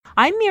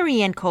I'm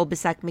Marianne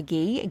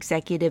Kolbasuk-McGee,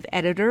 Executive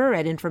Editor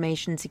at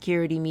Information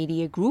Security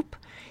Media Group.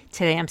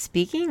 Today I'm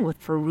speaking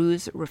with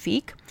Ferouz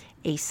Rafiq,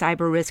 a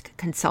cyber risk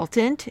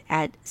consultant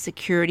at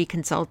security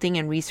consulting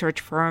and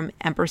research firm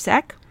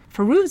Embersec.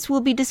 Ferouz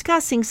will be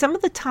discussing some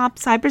of the top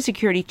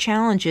cybersecurity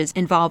challenges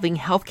involving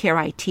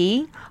healthcare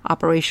IT,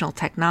 operational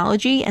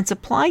technology, and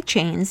supply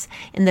chains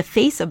in the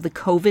face of the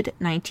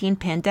COVID-19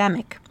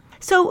 pandemic.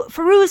 So,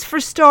 Ferouz, for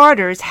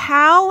starters,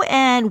 how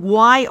and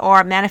why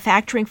are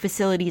manufacturing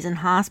facilities and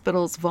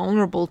hospitals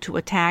vulnerable to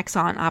attacks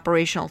on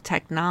operational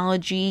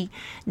technology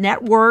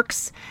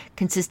networks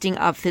consisting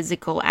of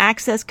physical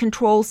access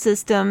control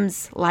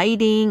systems,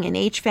 lighting, and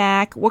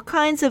HVAC? What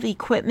kinds of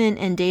equipment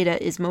and data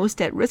is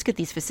most at risk at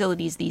these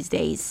facilities these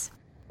days?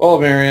 Well,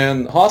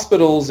 Marianne,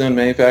 hospitals and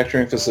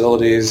manufacturing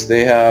facilities,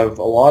 they have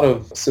a lot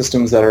of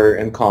systems that are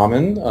in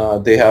common.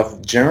 They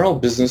have general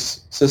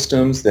business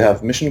systems, they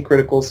have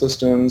mission-critical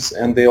systems,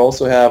 and they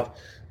also have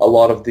a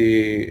lot of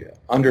the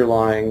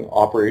underlying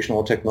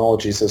operational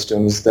technology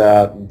systems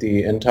that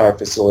the entire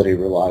facility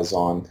relies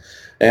on.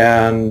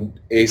 And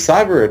a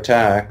cyber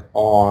attack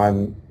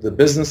on the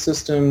business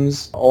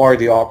systems or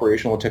the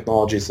operational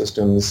technology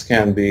systems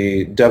can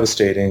be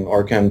devastating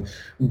or can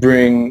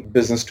bring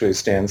business to a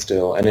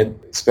standstill. And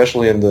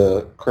especially in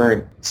the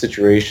current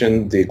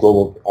situation, the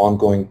global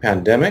ongoing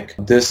pandemic,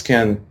 this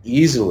can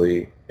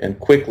easily and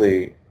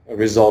quickly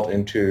result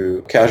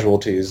into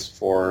casualties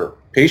for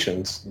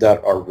patients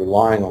that are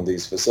relying on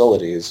these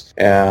facilities.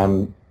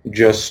 And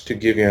just to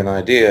give you an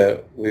idea,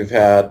 we've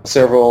had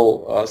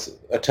several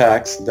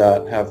attacks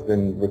that have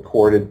been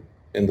recorded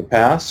in the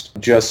past.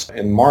 Just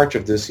in March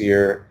of this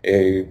year,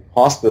 a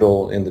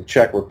hospital in the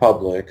Czech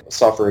Republic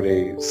suffered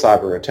a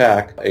cyber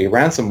attack, a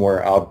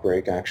ransomware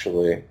outbreak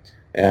actually,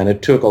 and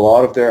it took a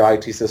lot of their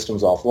IT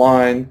systems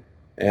offline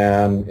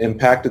and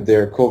impacted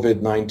their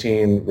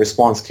COVID-19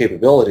 response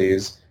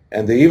capabilities.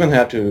 And they even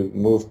had to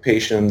move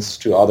patients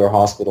to other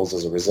hospitals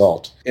as a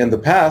result. In the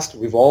past,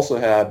 we've also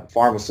had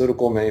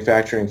pharmaceutical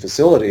manufacturing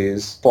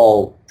facilities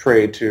fall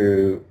prey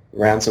to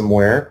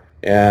ransomware,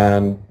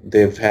 and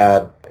they've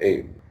had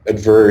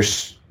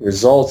adverse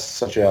results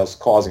such as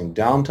causing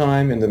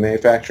downtime in the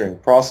manufacturing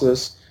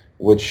process,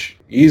 which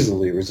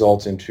easily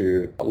results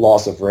into a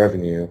loss of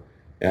revenue.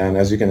 And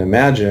as you can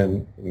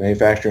imagine,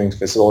 manufacturing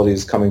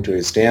facilities coming to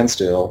a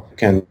standstill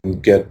can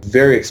get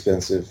very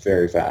expensive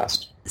very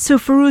fast. So,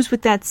 Ferouz,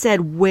 with that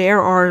said, where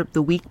are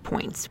the weak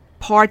points,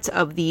 parts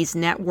of these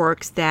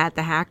networks that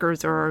the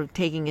hackers are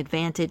taking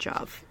advantage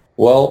of?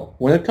 Well,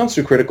 when it comes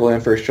to critical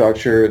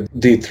infrastructure,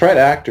 the threat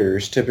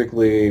actors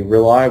typically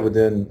rely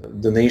within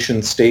the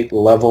nation-state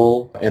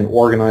level and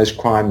organized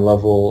crime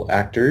level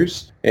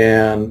actors.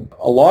 And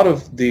a lot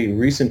of the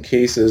recent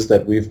cases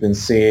that we've been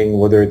seeing,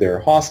 whether they're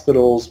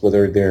hospitals,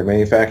 whether they're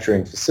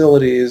manufacturing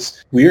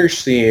facilities, we are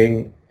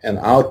seeing an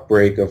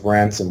outbreak of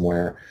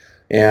ransomware.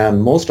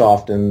 And most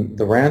often,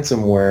 the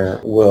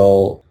ransomware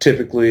will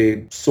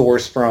typically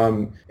source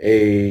from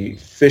a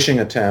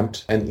phishing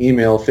attempt, an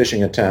email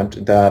phishing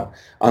attempt that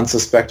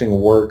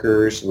unsuspecting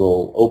workers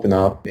will open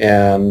up,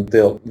 and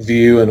they'll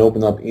view and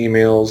open up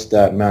emails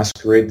that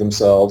masquerade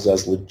themselves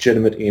as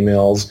legitimate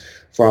emails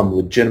from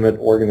legitimate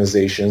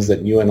organizations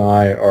that you and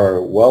I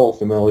are well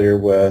familiar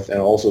with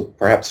and also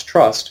perhaps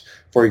trust.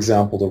 For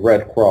example, the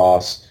Red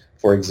Cross,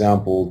 for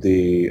example,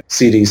 the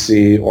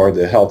CDC or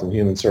the Health and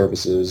Human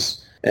Services.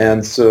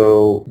 And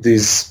so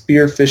these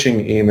spear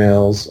phishing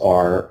emails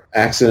are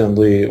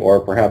accidentally or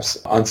perhaps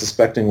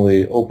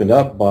unsuspectingly opened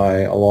up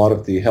by a lot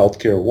of the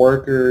healthcare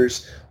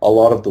workers, a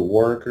lot of the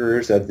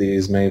workers at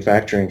these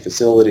manufacturing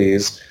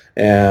facilities,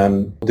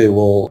 and they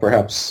will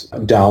perhaps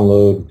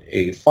download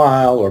a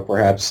file or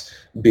perhaps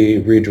be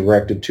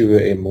redirected to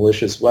a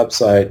malicious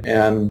website.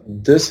 And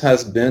this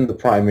has been the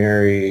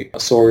primary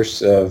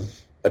source of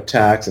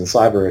attacks and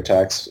cyber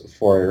attacks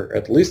for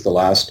at least the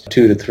last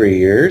 2 to 3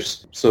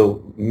 years.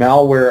 So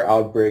malware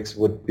outbreaks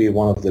would be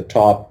one of the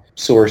top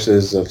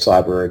sources of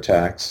cyber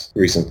attacks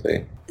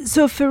recently.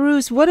 So,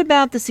 Ferouz, what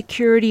about the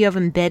security of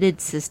embedded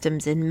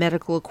systems in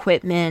medical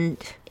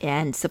equipment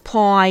and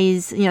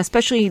supplies,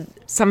 especially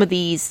some of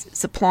these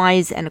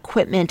supplies and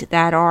equipment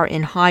that are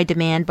in high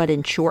demand but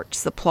in short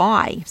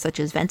supply, such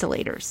as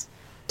ventilators?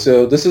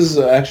 So this is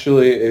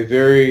actually a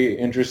very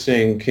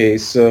interesting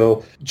case.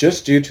 So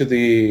just due to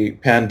the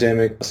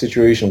pandemic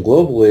situation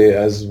globally,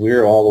 as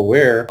we're all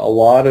aware, a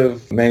lot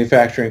of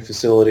manufacturing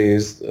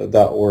facilities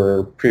that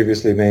were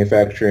previously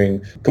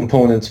manufacturing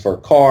components for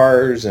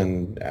cars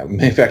and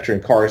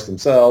manufacturing cars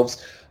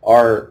themselves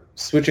are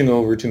switching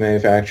over to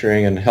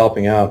manufacturing and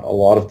helping out a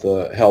lot of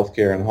the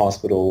healthcare and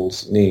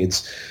hospitals'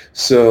 needs.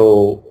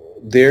 So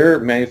they're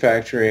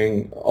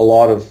manufacturing a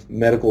lot of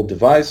medical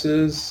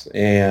devices,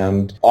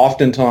 and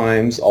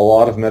oftentimes a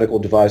lot of medical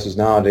devices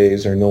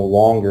nowadays are no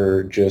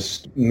longer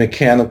just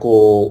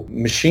mechanical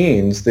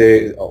machines.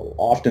 They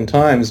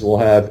oftentimes will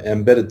have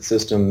embedded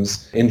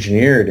systems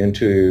engineered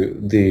into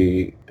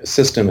the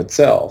system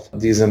itself.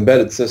 These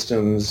embedded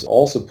systems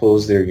also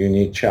pose their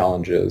unique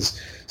challenges.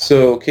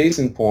 So case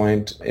in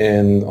point,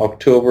 in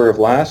October of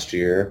last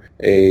year,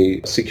 a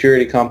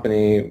security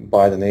company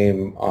by the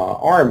name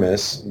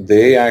Armis,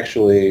 they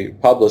actually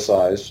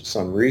publicized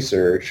some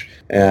research,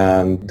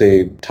 and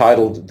they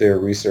titled their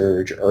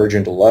research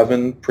Urgent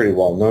 11, pretty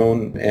well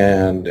known,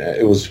 and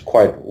it was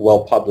quite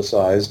well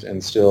publicized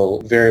and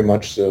still very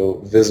much so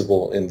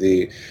visible in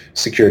the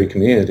security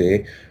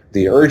community.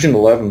 The Urgent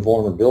 11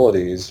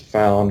 vulnerabilities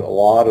found a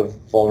lot of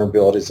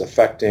vulnerabilities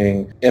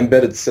affecting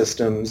embedded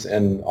systems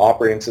and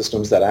operating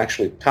systems that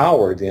actually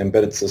power the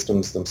embedded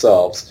systems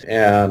themselves.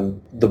 And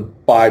the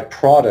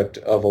byproduct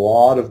of a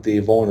lot of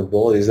the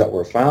vulnerabilities that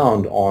were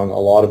found on a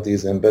lot of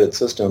these embedded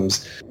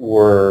systems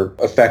were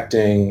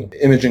affecting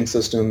imaging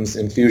systems,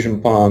 infusion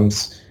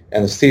pumps,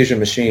 anesthesia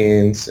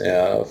machines,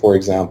 for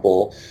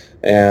example.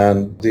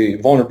 And the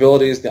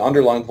vulnerabilities, the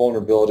underlying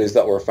vulnerabilities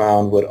that were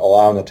found would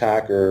allow an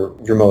attacker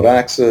remote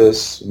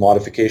access,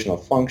 modification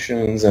of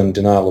functions, and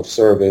denial of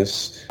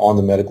service on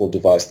the medical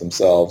device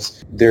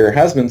themselves. There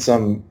has been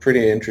some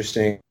pretty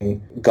interesting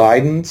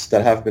guidance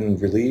that have been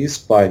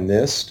released by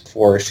NIST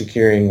for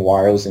securing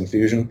wireless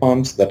infusion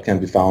pumps that can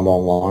be found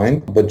online.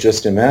 But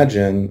just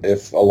imagine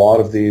if a lot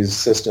of these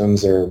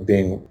systems are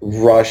being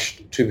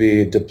rushed to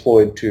be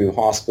deployed to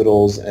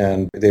hospitals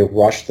and they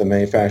rush the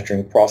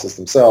manufacturing process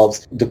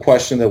themselves. The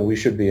question that we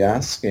should be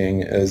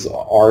asking is,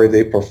 are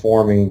they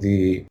performing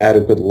the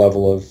adequate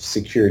level of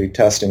security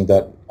testing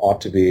that ought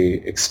to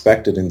be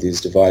expected in these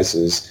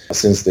devices,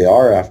 since they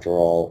are, after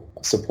all,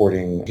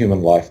 supporting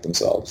human life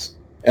themselves?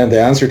 And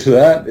the answer to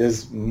that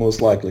is most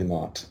likely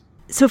not.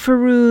 So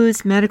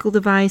Ferouz, medical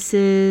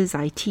devices,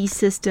 IT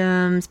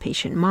systems,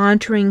 patient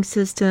monitoring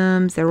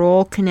systems, they're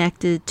all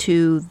connected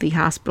to the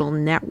hospital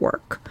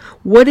network.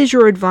 What is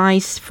your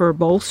advice for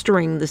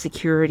bolstering the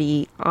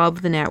security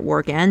of the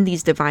network and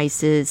these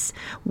devices?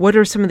 What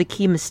are some of the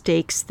key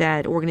mistakes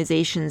that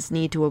organizations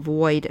need to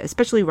avoid,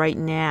 especially right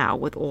now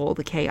with all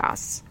the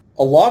chaos?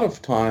 A lot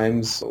of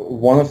times,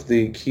 one of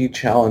the key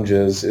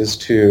challenges is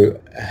to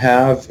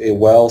have a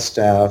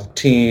well-staffed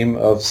team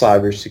of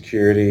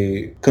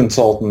cybersecurity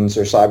consultants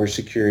or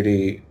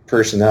cybersecurity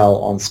personnel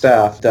on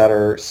staff that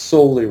are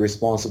solely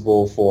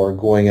responsible for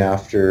going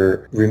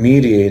after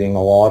remediating a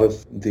lot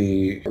of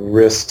the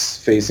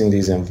risks facing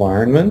these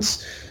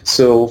environments.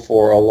 So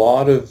for a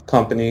lot of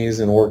companies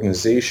and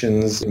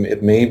organizations,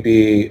 it may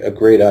be a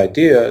great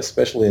idea,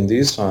 especially in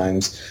these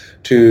times,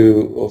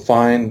 to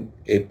find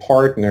a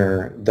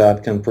partner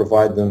that can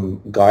provide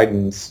them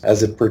guidance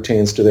as it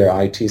pertains to their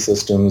IT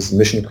systems,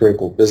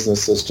 mission-critical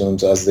business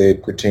systems as they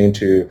pertain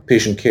to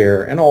patient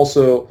care, and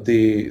also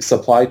the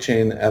supply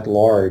chain at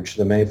large,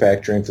 the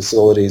manufacturing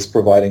facilities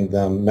providing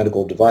them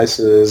medical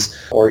devices,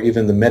 or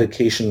even the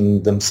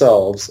medication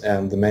themselves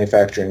and the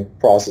manufacturing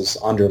process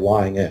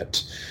underlying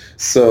it.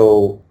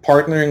 So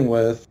partnering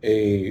with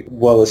a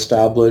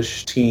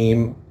well-established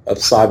team of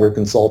cyber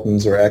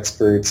consultants or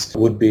experts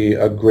would be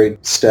a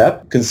great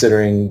step,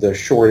 considering the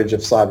shortage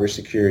of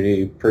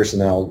cybersecurity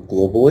personnel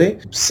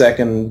globally.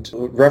 Second,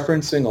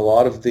 referencing a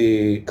lot of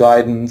the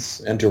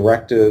guidance and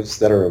directives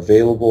that are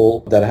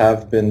available that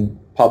have been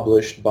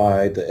published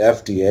by the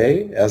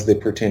FDA as they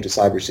pertain to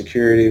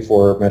cybersecurity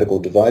for medical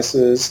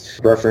devices,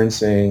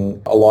 referencing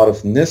a lot of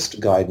NIST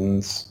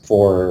guidance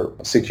for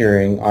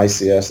securing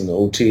ICS and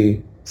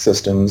OT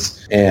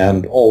systems,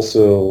 and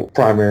also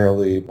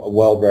primarily a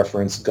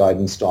well-referenced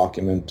guidance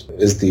document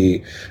is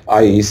the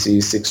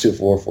IEC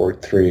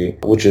 62443,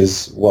 which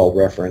is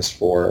well-referenced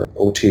for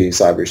OT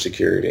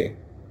cybersecurity.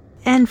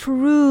 And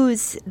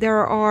Ferouz,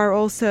 there are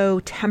also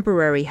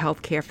temporary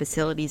healthcare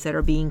facilities that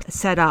are being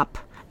set up,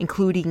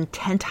 including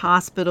tent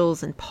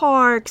hospitals in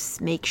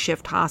parks,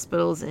 makeshift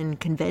hospitals in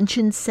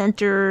convention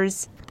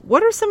centers.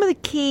 What are some of the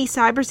key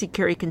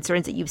cybersecurity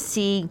concerns that you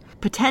see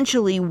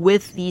potentially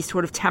with these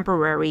sort of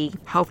temporary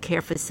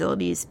healthcare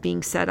facilities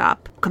being set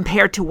up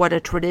compared to what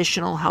a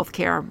traditional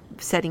healthcare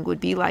setting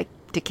would be like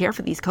to care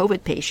for these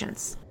COVID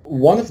patients?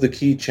 One of the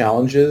key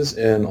challenges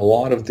in a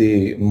lot of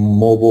the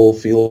mobile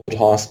field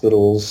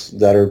hospitals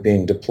that are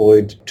being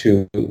deployed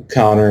to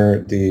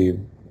counter the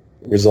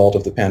result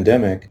of the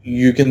pandemic,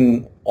 you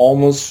can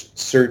almost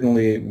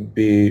certainly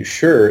be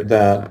sure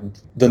that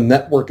the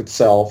network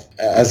itself,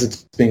 as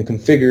it's being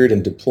configured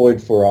and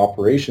deployed for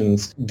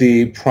operations,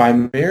 the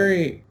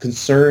primary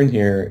concern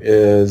here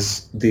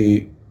is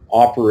the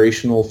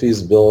operational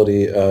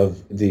feasibility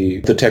of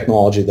the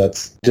technology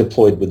that's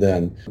deployed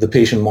within. The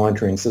patient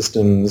monitoring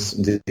systems,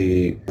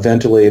 the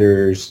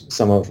ventilators,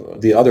 some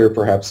of the other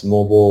perhaps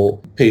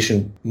mobile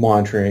patient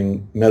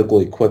monitoring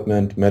medical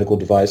equipment, medical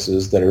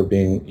devices that are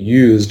being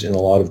used in a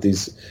lot of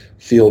these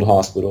field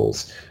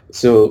hospitals.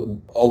 So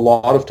a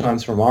lot of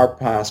times from our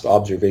past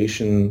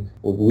observation,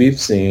 we've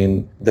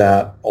seen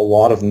that a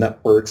lot of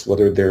networks,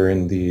 whether they're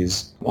in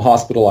these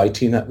hospital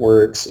IT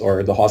networks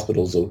or the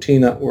hospital's OT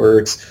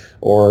networks,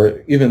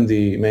 or even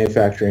the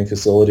manufacturing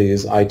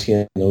facilities, IT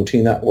and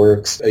OT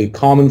networks, a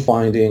common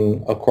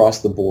finding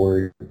across the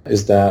board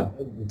is that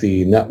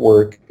the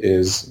network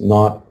is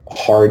not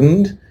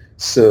hardened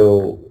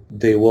So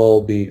they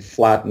will be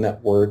flat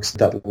networks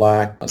that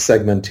lack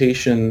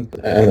segmentation.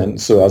 And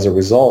so as a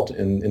result,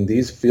 in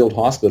these field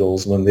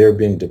hospitals, when they're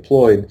being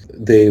deployed,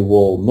 they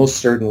will most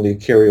certainly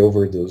carry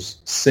over those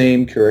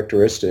same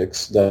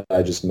characteristics that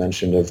I just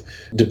mentioned of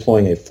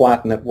deploying a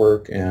flat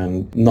network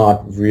and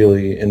not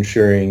really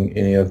ensuring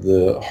any of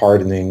the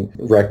hardening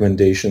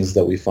recommendations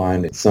that we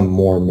find in some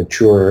more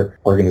mature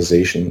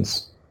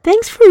organizations.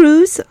 Thanks,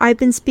 Ferouz. I've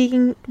been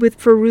speaking with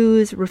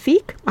Ferouz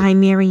Rafiq. I'm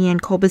Marianne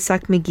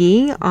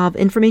Kolbasuk-McGee of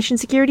Information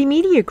Security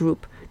Media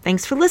Group.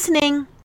 Thanks for listening.